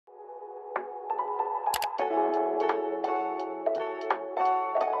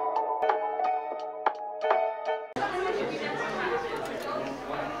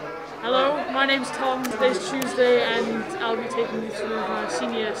my name's Tom. Today's Tuesday and I'll be taking you through my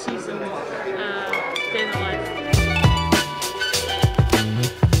senior season day in the life.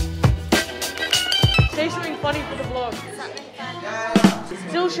 Say something funny for the vlog.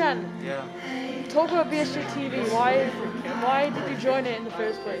 Dilshan, talk about BSJ TV. Why did you join it in the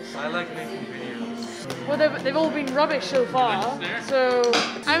first place? I like making videos. Well, they've all been rubbish so far. So,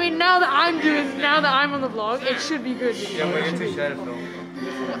 I mean, now that I'm on the vlog, it should be good. Yeah, we're going to share a film.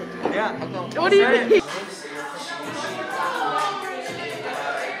 Yeah. What do you mean? Ready?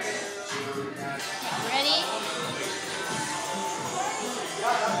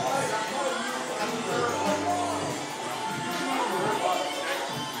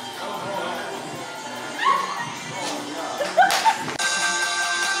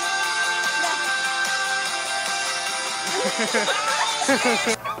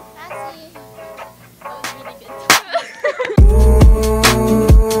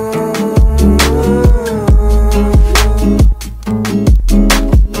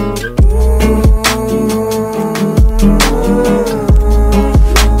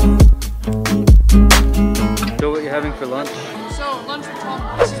 So what are you having for lunch? So, lunch with Tom.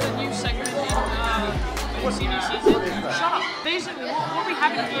 This is the new segment in senior season. Shut up. Basically, what we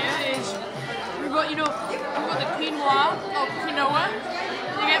have in here is we've got, we've got the quinoa.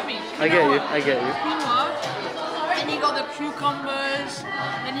 You get me? Quinoa. I get you. Quinoa. Then you got the cucumbers.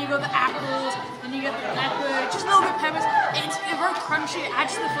 Then you got the apples. Then you get the pepper. Just a little bit of peppers. It's very crunchy. It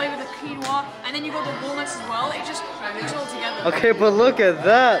adds to the flavor of the quinoa. And then you got the walnuts as well. It just mixes it all together. Okay, but look at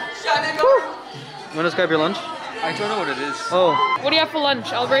that. You want to describe your lunch? I don't know what it is. Oh. What do you have for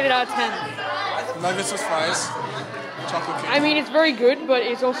lunch? I'll rate it out of 10. Nuggets with fries, chocolate cake. I mean, it's very good, but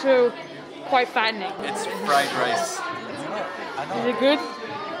it's also quite fattening. It's fried rice. Is it good?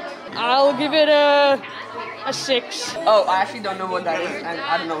 I'll give it a 6. Oh, I actually don't know what that is, and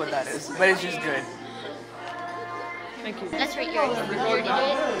I don't know what that is, but it's just good. Thank you. Let's rate yours. We already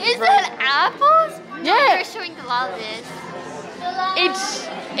did. Is that apples? Yeah. You're showing the lollies.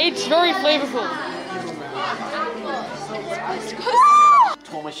 It's very flavorful.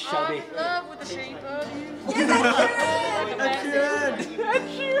 Thomas Shelby. Love with the shape of you. Yes,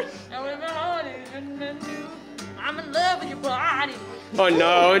 I'm in love with your body. Oh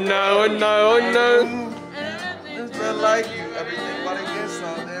no, no, no, no. It's not like you. Everything but it gets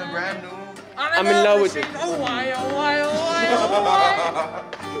something brand new. I'm in love with it. Oh why, oh why, oh why, oh why.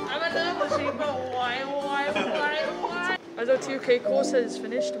 I'm in love with the shape of why, oh why, oh why, oh why. As our 2K course is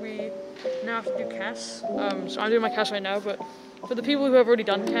finished, we now have to do CAS. So I'm doing my CAS right now, but for the people who have already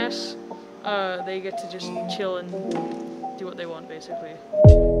done CAS, they get to just chill and do what they want, basically.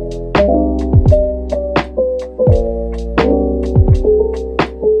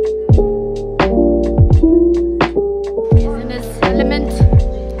 He's in his element.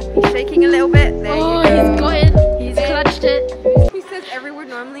 He's shaking a little bit. There he's got it. He's clutched it. He says every word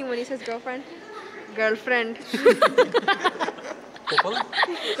normally when he says girlfriend. Girlfriend.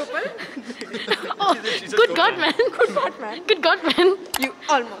 Oh, good God, man. Good God, man. Good God, man. You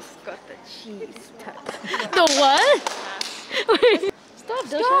almost got the cheese tut. The what? Wait. Stop,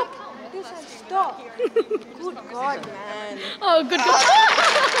 Dilshan. Stop. Good God, man. Oh, good God.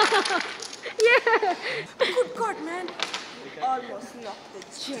 Yeah. Good God, man. Almost knocked the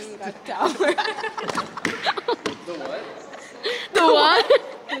Jenga tower. The what? The what?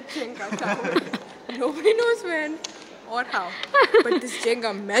 The Jenga tower. Nobody knows when or how, but this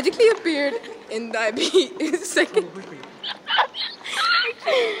Jenga magically appeared in the IB in a second.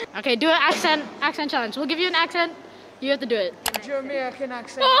 Okay, do an accent challenge. We'll give you an accent. You have to do it. Jamaican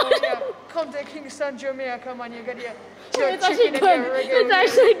accent. Oh, yeah. Come to Kingston, Jamaica, man. You get your It's actually good. It's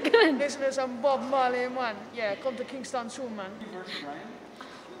actually good. Listen to some Bob Marley, man. Yeah, come to Kingston soon, man.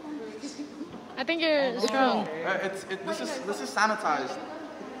 I think you're strong. This is sanitized.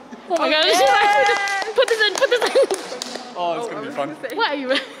 Oh my God! Put this in. Oh, it's gonna be fun. What are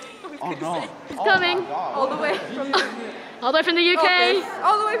you? Oh no. It's coming. All the way from the All the way from the UK.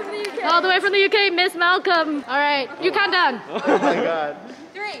 All the way from the UK. All the way from the UK, Miss Malcolm. All right, you count down. Oh my God.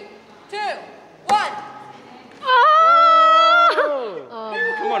 3, 2, 1. Oh.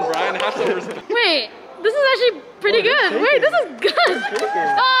 Come on, Brian. Have some respect. Wait, this is actually pretty good. Wait, this is good.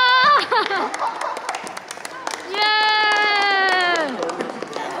 Ah! Yeah!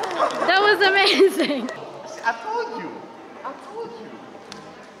 That was amazing. I told you.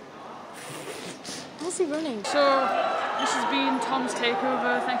 How's he running? So, this has been Tom's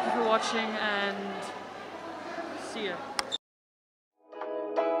Takeover. Thank you for watching and see ya.